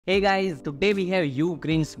Hey guys, today we have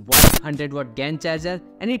Ugreen's 100W GAN charger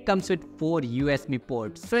and it comes with 4 USB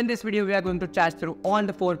ports. So in this video we are going to charge through all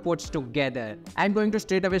the 4 ports together. I'm going to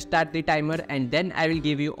straight away start the timer and then I will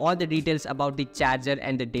give you all the details about the charger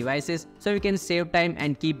and the devices so we can save time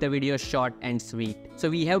and keep the video short and sweet. So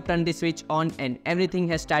we have turned the switch on and everything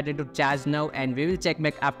has started to charge now and we will check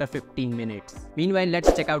back after 15 minutes. Meanwhile,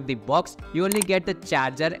 let's check out the box. You only get the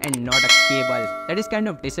charger and not a cable. That is kind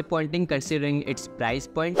of disappointing considering its price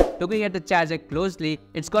point. Looking at the charger closely,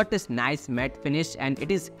 it's got this nice matte finish and it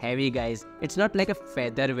is heavy guys. It's not like a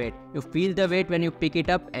featherweight. You feel the weight when you pick it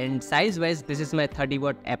up, and size wise this is my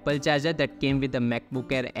 30W Apple charger that came with the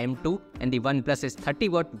MacBook Air M2 and the OnePlus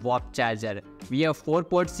 30W WAP charger. We have 4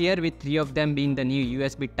 ports here with 3 of them being the new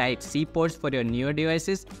USB Type-C ports for your newer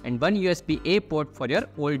devices and 1 USB-A port for your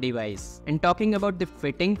old device. And talking about the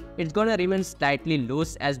fitting, it's gonna remain slightly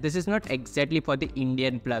loose as this is not exactly for the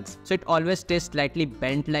Indian plugs. So it always stays slightly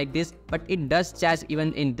bent like this, but it does charge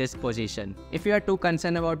even in this position. If you are too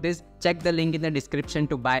concerned about this, check the link in the description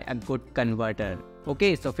to buy a good converter.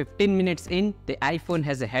 Okay, so 15 minutes in, the iPhone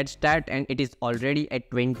has a head start and it is already at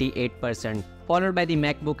 28%, followed by the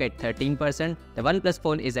MacBook at 13%, the OnePlus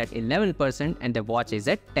phone is at 11% and the watch is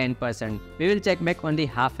at 10%. We will check back on the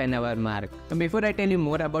half an hour mark. So before I tell you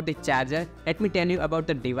more about the charger, let me tell you about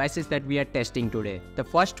the devices that we are testing today. The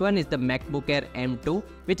first one is the MacBook Air M2,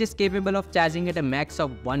 which is capable of charging at a max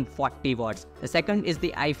of 140 watts. The second is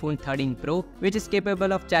the iPhone 13 Pro, which is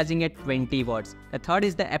capable of charging at 20 watts. The third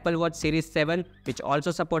is the Apple Watch Series 7, which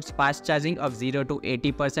also supports fast charging of 0 to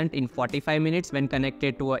 80% in 45 minutes when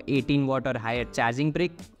connected to a 18 watt or higher charging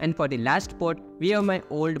brick. And for the last port, we have my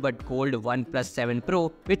old but gold OnePlus 7 Pro,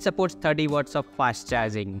 which supports 30 watts of fast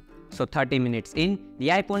charging. So 30 minutes in, the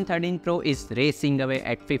iPhone 13 Pro is racing away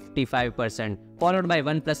at 55%, followed by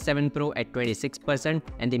OnePlus 7 Pro at 26%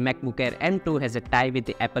 and the MacBook Air M2 has a tie with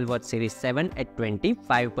the Apple Watch Series 7 at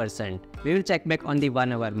 25%. We will check back on the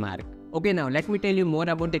 1 hour mark. Okay, now let me tell you more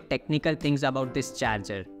about the technical things about this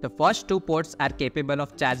charger. The first 2 ports are capable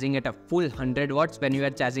of charging at a full 100 watts when you are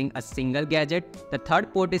charging a single gadget. The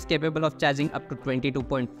third port is capable of charging up to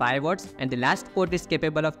 22.5 watts and the last port is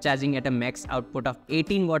capable of charging at a max output of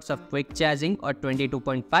 18 watts of quick charging or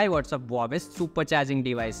 22.5 watts of wireless supercharging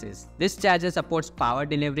devices. This charger supports power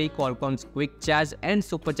delivery, Qualcomm's quick charge and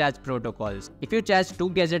supercharge protocols. If you charge 2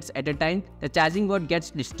 gadgets at a time, the charging watt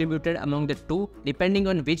gets distributed among the 2 depending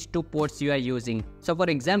on which 2 ports you are using. So for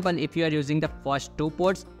example, if you are using the first 2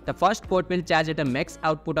 ports, the first port will charge at a max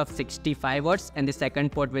output of 65 watts and the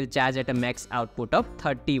second port will charge at a max output of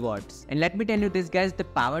 30 watts. And let me tell you this guys, the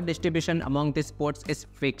power distribution among these ports is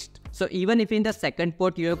fixed. So even if in the second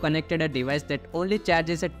port you have connected a device that only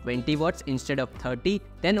charges at 20 watts instead of 30,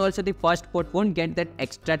 then also the first port won't get that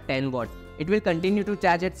extra 10 watts. It will continue to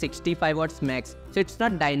charge at 65 watts max. So it's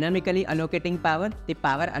not dynamically allocating power, the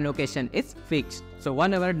power allocation is fixed. So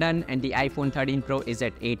 1 hour done and the iPhone 13 Pro is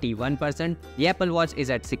at 81%, the Apple Watch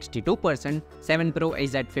is at 62%, 7 Pro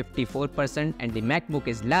is at 54% and the MacBook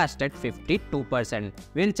is last at 52%.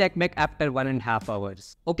 We'll check back after 1.5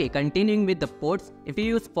 hours. Okay, continuing with the ports, if you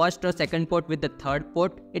use first or second port with the third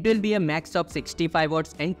port, it will be a max of 65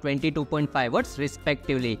 watts and 22.5 watts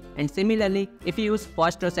respectively. And similarly, if you use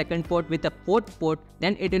first or second port with the fourth port,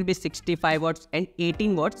 then it will be 65 watts and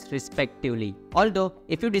 18 watts respectively. Although,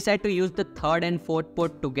 if you decide to use the third and fourth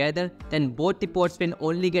port together, then both the ports will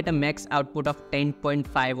only get a max output of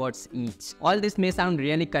 10.5 watts each. All this may sound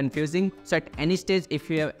really confusing, so at any stage if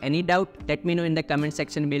you have any doubt, let me know in the comment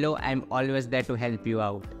section below. I am always there to help you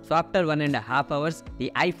out. So after 1.5 hours,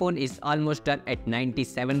 the iPhone is almost done at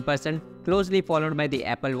 97%, closely followed by the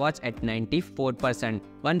Apple Watch at 94%.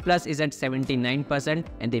 OnePlus is at 79%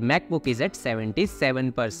 and the MacBook is at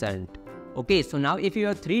 77%. Okay, so now if you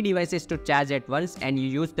have 3 devices to charge at once and you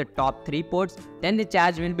use the top 3 ports, then the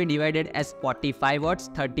charge will be divided as 45 watts,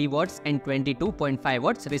 30 watts and 22.5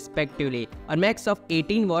 watts respectively, or max of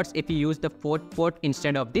 18 watts if you use the fourth port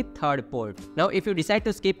instead of the third port. Now if you decide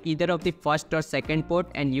to skip either of the first or second port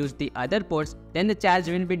and use the other ports, then the charge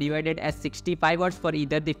will be divided as 65 watts for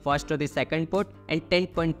either the first or the second port and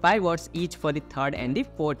 10.5 watts each for the third and the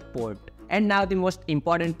fourth port. And now the most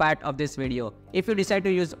important part of this video. If you decide to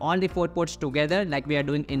use all the 4 ports together like we are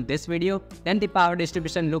doing in this video, then the power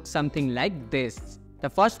distribution looks something like this. The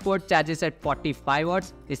first port charges at 45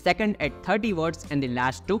 watts, the second at 30 watts and the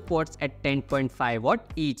last 2 ports at 10.5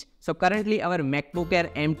 watt each. So currently our MacBook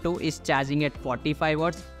Air M2 is charging at 45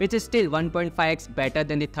 watts, which is still 1.5x better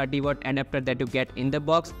than the 30 watt adapter that you get in the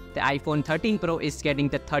box. The iPhone 13 Pro is getting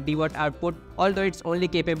the 30 watt output, although it's only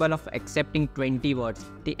capable of accepting 20 watts.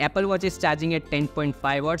 The Apple Watch is charging at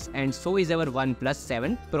 10.5 watts and so is our OnePlus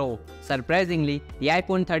 7 Pro. Surprisingly, the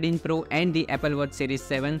iPhone 13 Pro and the Apple Watch Series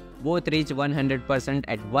 7 both reach 100%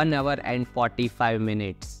 at 1 hour and 45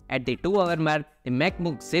 minutes. At the 2-hour mark, the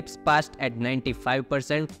MacBook zips past at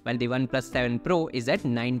 95%, while the OnePlus 7 Pro is at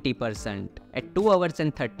 90%. At 2 hours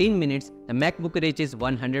and 13 minutes, the MacBook reaches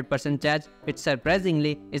 100% charge, which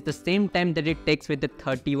surprisingly is the same time that it takes with the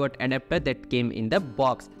 30 watt adapter that came in the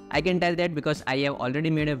box. I can tell that because I have already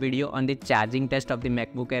made a video on the charging test of the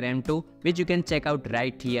MacBook Air M2, which you can check out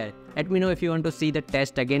right here. Let me know if you want to see the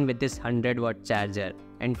test again with this 100 watt charger.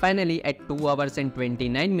 And finally, at 2 hours and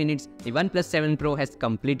 29 minutes, the OnePlus 7 Pro has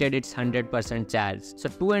completed its 100% charge. So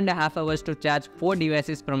 2.5 hours to charge 4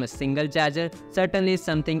 devices from a single charger certainly is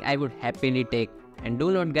something I would happily take. And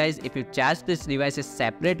do note guys, if you charge these devices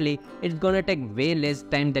separately, it's gonna take way less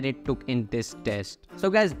time than it took in this test. So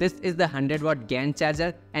guys, this is the 100 watt GAN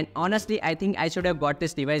charger, and honestly I think I should have got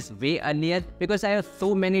this device way earlier because I have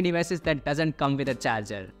so many devices that doesn't come with a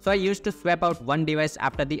charger. So I used to swap out one device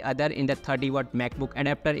after the other in the 30 watt MacBook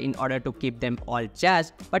adapter in order to keep them all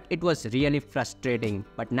charged, but it was really frustrating.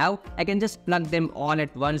 But now I can just plug them all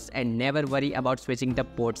at once and never worry about switching the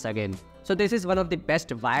ports again. So this is one of the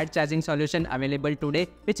best wired charging solution available today,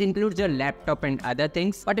 which includes your laptop and other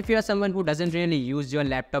things. But if you are someone who doesn't really use your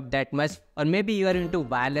laptop that much, or maybe you are into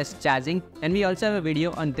wireless charging, then we also have a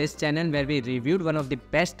video on this channel where we reviewed one of the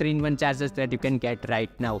best 3-in-1 chargers that you can get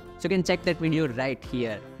right now. So you can check that video right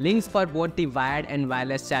here. Links for both the wired and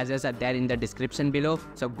wireless chargers are there in the description below.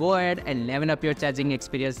 So go ahead and level up your charging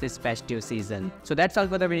experience this festive season. So that's all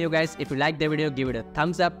for the video guys. If you like the video, give it a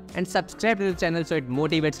thumbs up and subscribe to the channel so it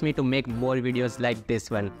motivates me to make more videos like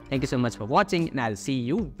this one. Thank you so much for watching and I'll see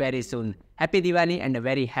you very soon. Happy Diwali and a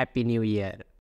very happy new year.